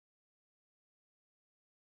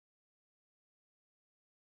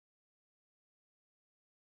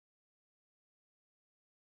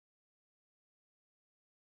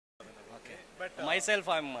Myself,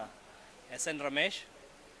 I'm SN Ramesh,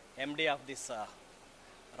 MD of this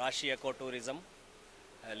Rashi Tourism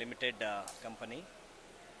Limited company.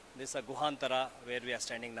 This is Guhantara where we are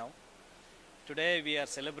standing now. Today we are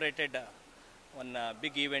celebrated one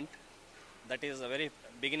big event that is a very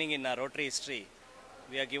beginning in Rotary history.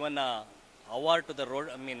 We are given a award to the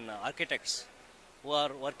architects who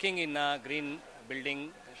are working in green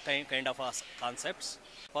building kind of concepts.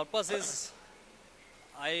 Purpose is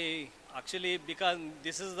I actually, because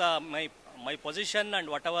this is my position and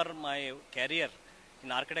whatever my career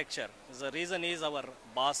in architecture, the reason is our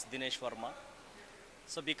boss Dinesh Verma.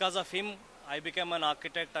 So because of him, I became an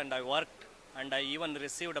architect and I worked and I even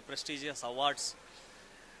received a prestigious awards.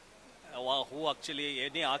 Who actually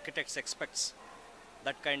any architects expects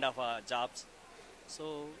that kind of jobs.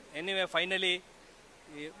 So anyway, finally,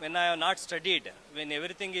 when I have not studied, when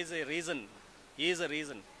everything is a reason, he is a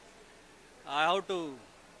reason, I have to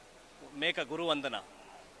make a Guru Vandana.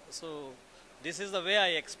 So this is the way I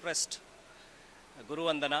expressed Guru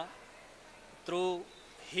Vandana. Through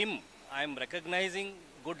him, I am recognizing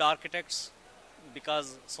good architects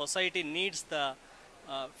because society needs the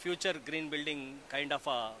future green building kind of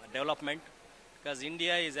development, because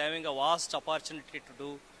India is having a vast opportunity to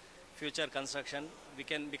do future construction. We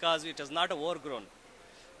can, because it is not overgrown.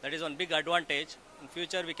 That is one big advantage. In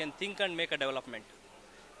future, we can think and make a development.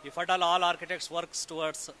 If at all architects works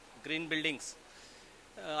towards green buildings,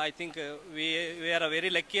 I think we are a very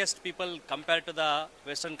luckiest people compared to the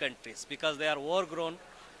Western countries, because they are overgrown.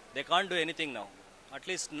 They can't do anything now. At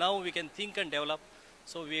least now we can think and develop,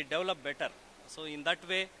 so we develop better. So in that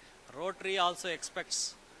way, Rotary also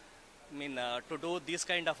expects to do this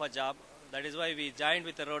kind of a job. That is why we joined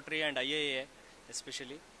with the Rotary and IAA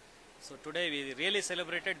especially. So today we really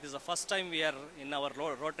celebrated. This is the first time we are in our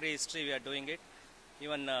Rotary history we are doing it.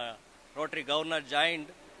 Even Rotary Governor joined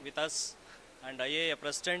with us and IAA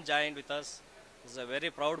President joined with us. It's a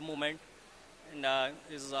very proud moment. And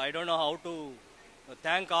I don't know how to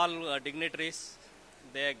thank all dignitaries.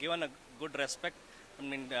 They have given a good respect.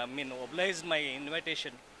 Obliged my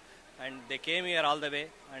invitation, and they came here all the way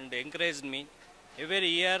and encouraged me. Every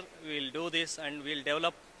year we will do this and we will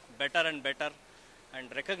develop better and better and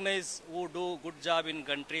recognize who do good job in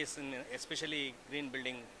countries, especially green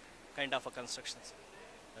building kind of constructions.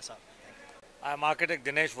 That's all. I am architect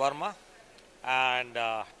Dinesh Verma, and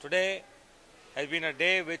today has been a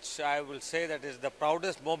day which I will say that is the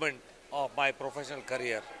proudest moment of my professional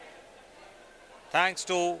career. Thanks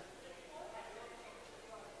to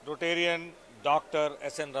Rotarian Dr.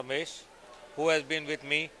 SN Ramesh, who has been with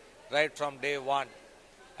me right from day one.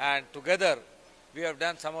 And together we have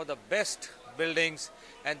done some of the best buildings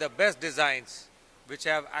and the best designs which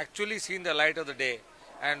have actually seen the light of the day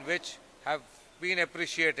and which have been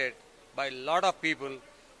appreciated by a lot of people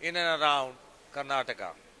in and around Karnataka.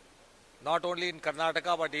 Not only in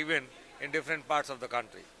Karnataka but even in different parts of the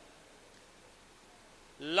country.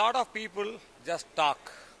 Lot of people just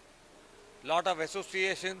talk. Lot of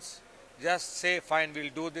associations just say, fine, we'll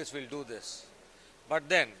do this. But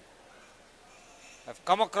then, I've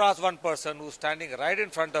come across one person who's standing right in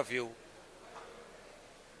front of you,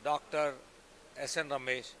 Dr. SN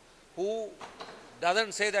Ramesh, who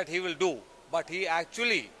doesn't say that he will do, but he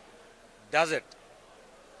actually does it.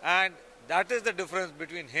 And that is the difference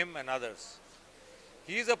between him and others.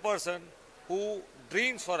 He is a person who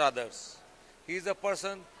dreams for others. He is a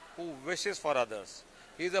person who wishes for others.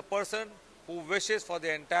 He is a person who wishes for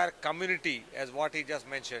the entire community, as what he just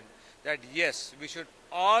mentioned, that yes, we should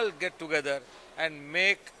all get together and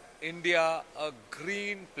make India a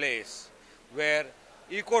green place where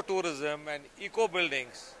eco-tourism and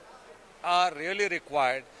eco-buildings are really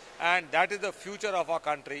required, and that is the future of our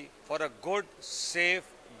country for a good, safe,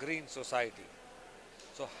 green society.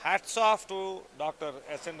 So hats off to Dr.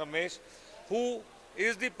 SN Ramesh, who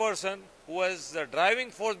is the person who is the driving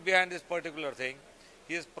force behind this particular thing.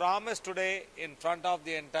 He has promised today in front of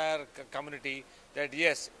the entire community that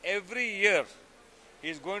yes, every year he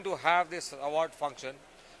is going to have this award function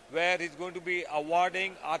where he is going to be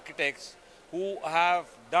awarding architects who have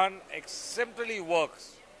done exemplary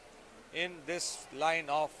works in this line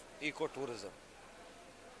of ecotourism.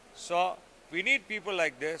 So we need people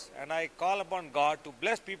like this, and I call upon God to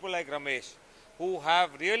bless people like Ramesh who have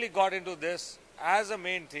really got into this as a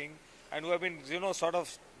main thing and who have been sort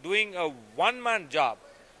of doing a one-man job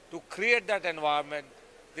to create that environment,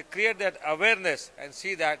 to create that awareness and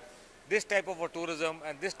see that this type of a tourism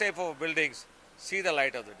and this type of buildings see the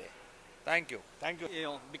light of the day. Thank you. Thank you.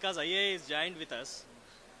 Because IAA is joined with us,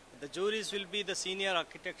 the juries will be the senior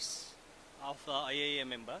architects of the IAA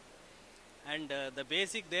member, and the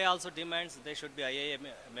basic they also demands they should be IAA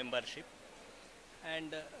membership.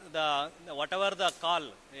 And whatever the call,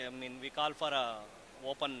 I mean, we call for a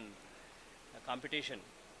open competition.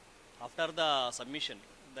 After the submission,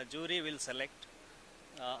 the jury will select.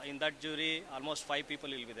 In that jury, almost 5 people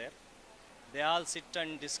will be there. They all sit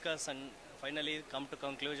and discuss and finally come to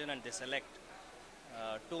conclusion, and they select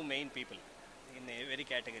two main people in every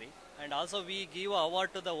category. And also we give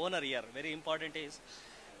award to the owner here. Very important is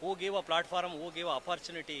who give a platform, who give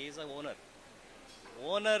opportunity is a owner.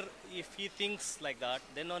 Owner, if he thinks like that,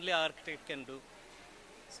 then only architect can do.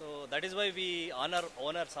 So that is why we honor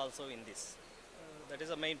owners also in this. That is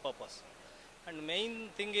the main purpose. And main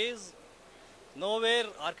thing is nowhere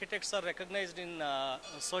architects are recognized in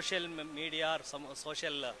social media or some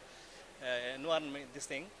social environment. This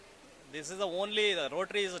thing, this is the only the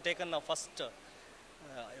Rotary is taken a first,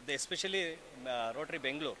 especially Rotary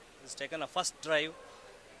Bangalore is taken a first drive.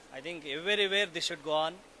 I think everywhere this should go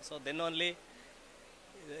on. So then only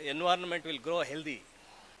the environment will grow healthy.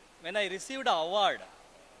 When I received an award,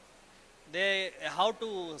 they have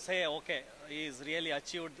to say, okay, he is really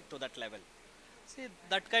achieved to that level. See,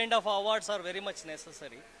 that kind of awards are very much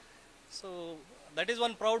necessary. So that is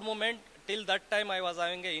one proud moment. Till that time I was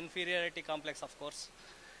having an inferiority complex, of course,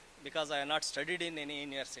 because I have not studied in any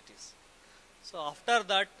universities. So after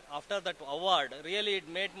that award, really it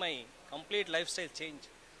made my complete lifestyle change.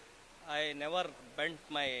 I never bent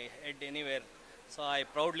my head anywhere. So I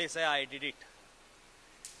proudly say I did it.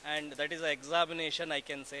 And that is an examination, I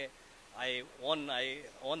can say I won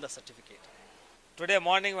the certificate. Today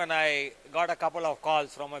morning when I got a couple of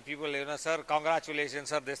calls from my people, sir, congratulations,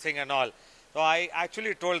 sir, this thing and all. So I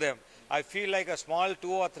actually told them, I feel like a small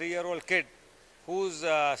 2 or 3-year-old kid who's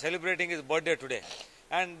celebrating his birthday today.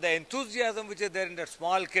 And the enthusiasm which is there in that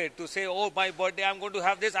small kid to say, oh, my birthday, I'm going to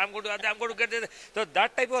have this, I'm going to have that, I'm going to get this. So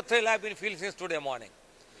that type of thrill I've been feeling since today morning.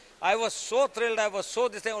 I was so thrilled, I was so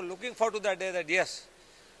this thing, I was looking forward to that day that yes,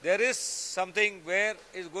 there is something where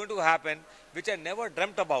is going to happen which I never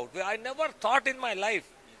dreamt about. I never thought in my life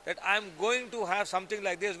that I'm going to have something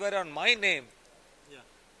like this where on my name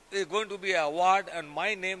is going to be an award, and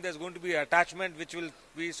my name there's going to be an attachment which will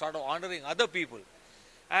be sort of honoring other people.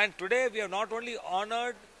 And today we have not only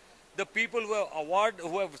honored the people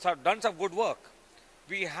who have done some good work.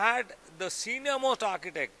 We had the senior most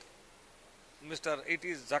architect, Mr. It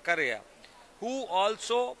is Zakaria, who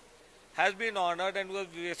also has been honored, and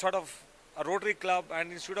we sort of a Rotary Club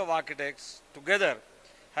and Institute of Architects together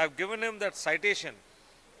have given him that citation,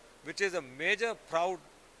 which is a major proud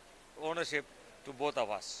ownership to both of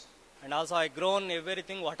us. And also I grown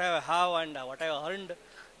everything what I have and what I earned,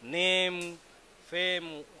 name,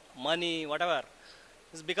 fame, money, whatever,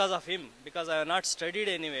 is because of him, because I have not studied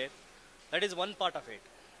anywhere. That is one part of it.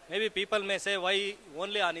 Maybe people may say, why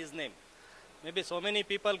only on his name? Maybe so many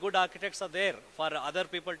people, good architects are there for other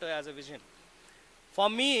people to as a vision. For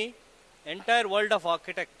me, entire world of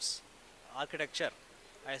architecture,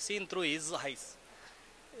 I have seen through his eyes.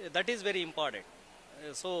 That is very important.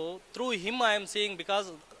 So through him I am seeing,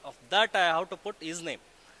 because of that I have to put his name.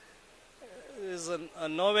 Is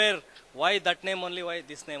nowhere why that name only, why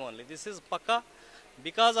this name only. This is Pakka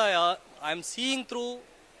because I am seeing through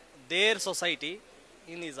their society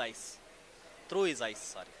in his eyes, through his eyes,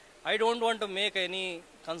 sorry. I don't want to make any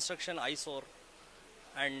construction eyesore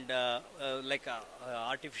and like a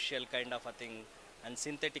artificial kind of a thing and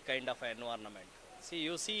synthetic kind of environment. See,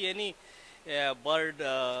 you see any bird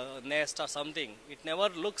nest or something, it never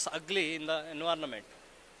looks ugly in the environment.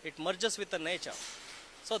 It merges with the nature.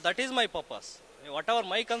 So that is my purpose. Whatever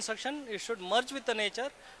my construction, it should merge with the nature,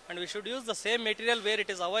 and we should use the same material where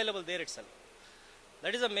it is available there itself.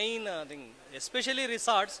 That is the main thing. Especially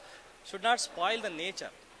resorts should not spoil the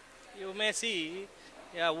nature. You may see,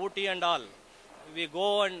 Ooty and all. We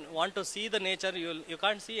go and want to see the nature, you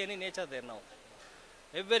can't see any nature there now.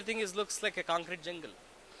 Everything looks like a concrete jungle.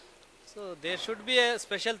 So there should be a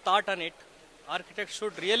special thought on it. Architects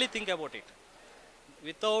should really think about it.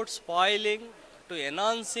 Without spoiling, to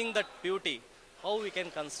enhancing that beauty, how we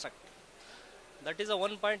can construct. That is the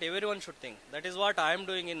one point everyone should think. That is what I am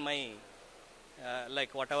doing in my,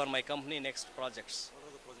 like whatever my company next projects. What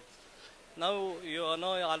are the projects? Now you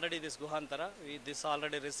know already this Guhantara, this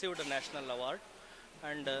already received a national award.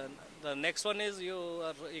 And the next one is you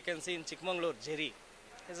can see in Chikmagalur, Jerry.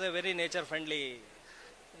 It's a very nature friendly,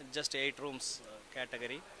 just 8 rooms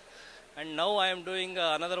category. And now I am doing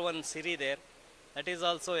another one, Siri there. That is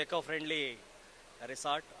also eco-friendly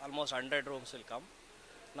resort, almost 100 rooms will come.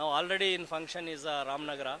 Now already in function is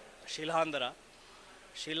Ramnagara, Shilhandara.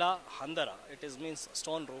 It means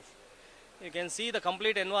stone roof. You can see the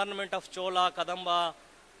complete environment of Chola, Kadamba,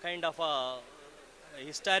 kind of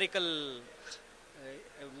historical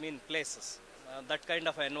places. that kind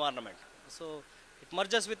of environment. So it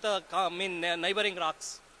merges with the neighboring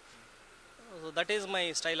rocks. So that is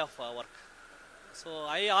my style of work. So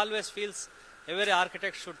I always feels every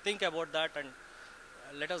architect should think about that, and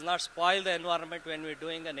let us not spoil the environment when we're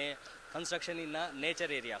doing a construction in nature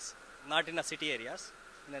areas, not in a city areas,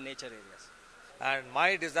 in the nature areas. And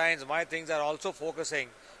my designs, my things are also focusing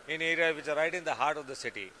in areas which are right in the heart of the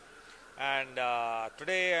city. And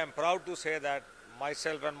today I am proud to say that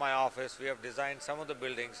myself and my office, we have designed some of the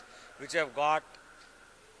buildings which have got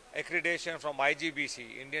accreditation from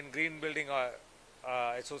IGBC, Indian Green Building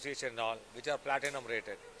Association and all, which are platinum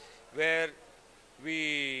rated, where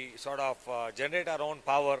we sort of generate our own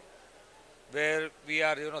power, where we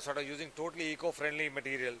are sort of using totally eco-friendly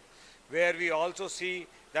material, where we also see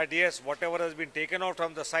that yes, whatever has been taken out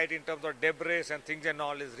from the site in terms of debris and things and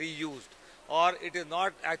all is reused, or it is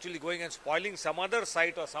not actually going and spoiling some other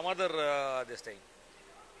site or some other this thing,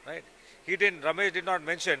 right? Ramesh did not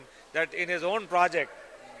mention that in his own project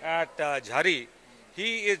at Jhari,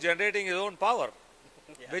 he is generating his own power.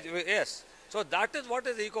 Yeah. Yes, so that is what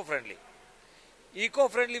is eco-friendly.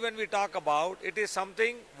 Eco-friendly, when we talk about, it is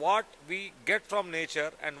something what we get from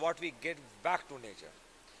nature and what we get back to nature.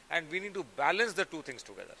 And we need to balance the two things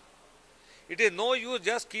together. It is no use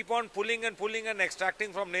just keep on pulling and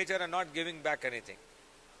extracting from nature and not giving back anything.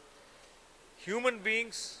 Human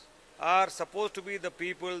beings are supposed to be the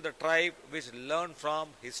people, the tribe which learn from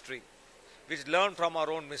history, which learn from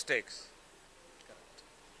our own mistakes.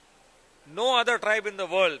 No other tribe in the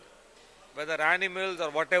world, whether animals or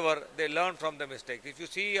whatever, they learn from the mistakes. If you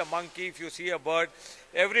see a monkey, if you see a bird,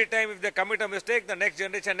 every time if they commit a mistake, the next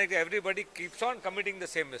generation, everybody keeps on committing the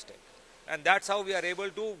same mistake. And that's how we are able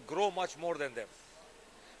to grow much more than them.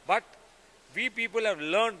 But we people have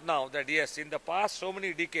learned now that yes, in the past so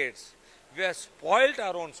many decades, we have spoiled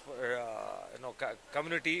our own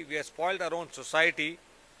community, we have spoiled our own society.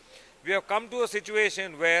 We have come to a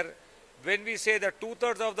situation where when we say that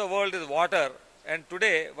 2/3 of the world is water, and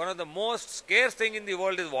today one of the most scarce thing in the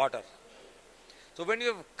world is water. So when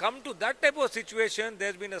you have come to that type of situation, there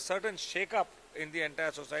has been a certain shake-up in the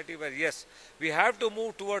entire society where yes, we have to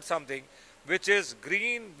move towards something which is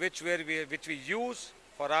green, which we use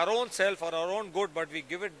for our own self, for our own good, but we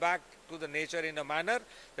give it back to the nature in a manner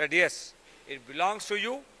that yes, it belongs to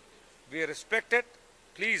you, we respect it,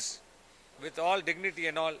 please, with all dignity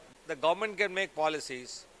and all. The government can make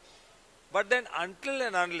policies, but then until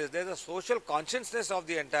and unless there is a social consciousness of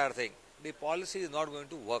the entire thing, the policy is not going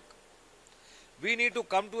to work. We need to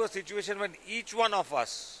come to a situation when each one of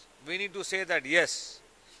us, we need to say that yes,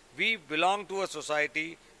 we belong to a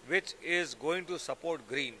society which is going to support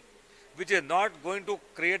green, which is not going to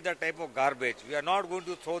create that type of garbage. We are not going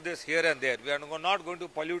to throw this here and there. We are not going to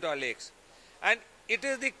pollute our lakes. And it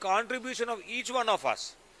is the contribution of each one of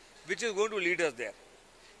us which is going to lead us there.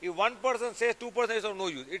 If one person says 2% is of no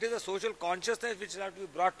use, it is a social consciousness which will have to be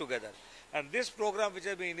brought together. And this program which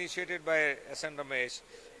has been initiated by S.N. Ramesh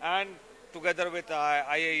and together with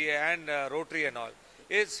IAEA and Rotary and all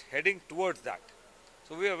is heading towards that.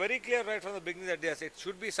 So we are very clear right from the beginning that yes, it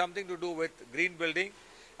should be something to do with green building,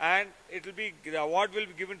 and it will be, the award will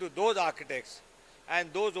be given to those architects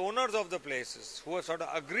and those owners of the places who have sort of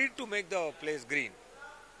agreed to make the place green.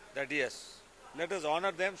 That yes, let us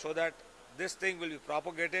honor them so that this thing will be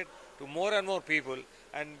propagated to more and more people,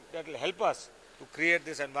 and that will help us to create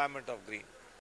this environment of green.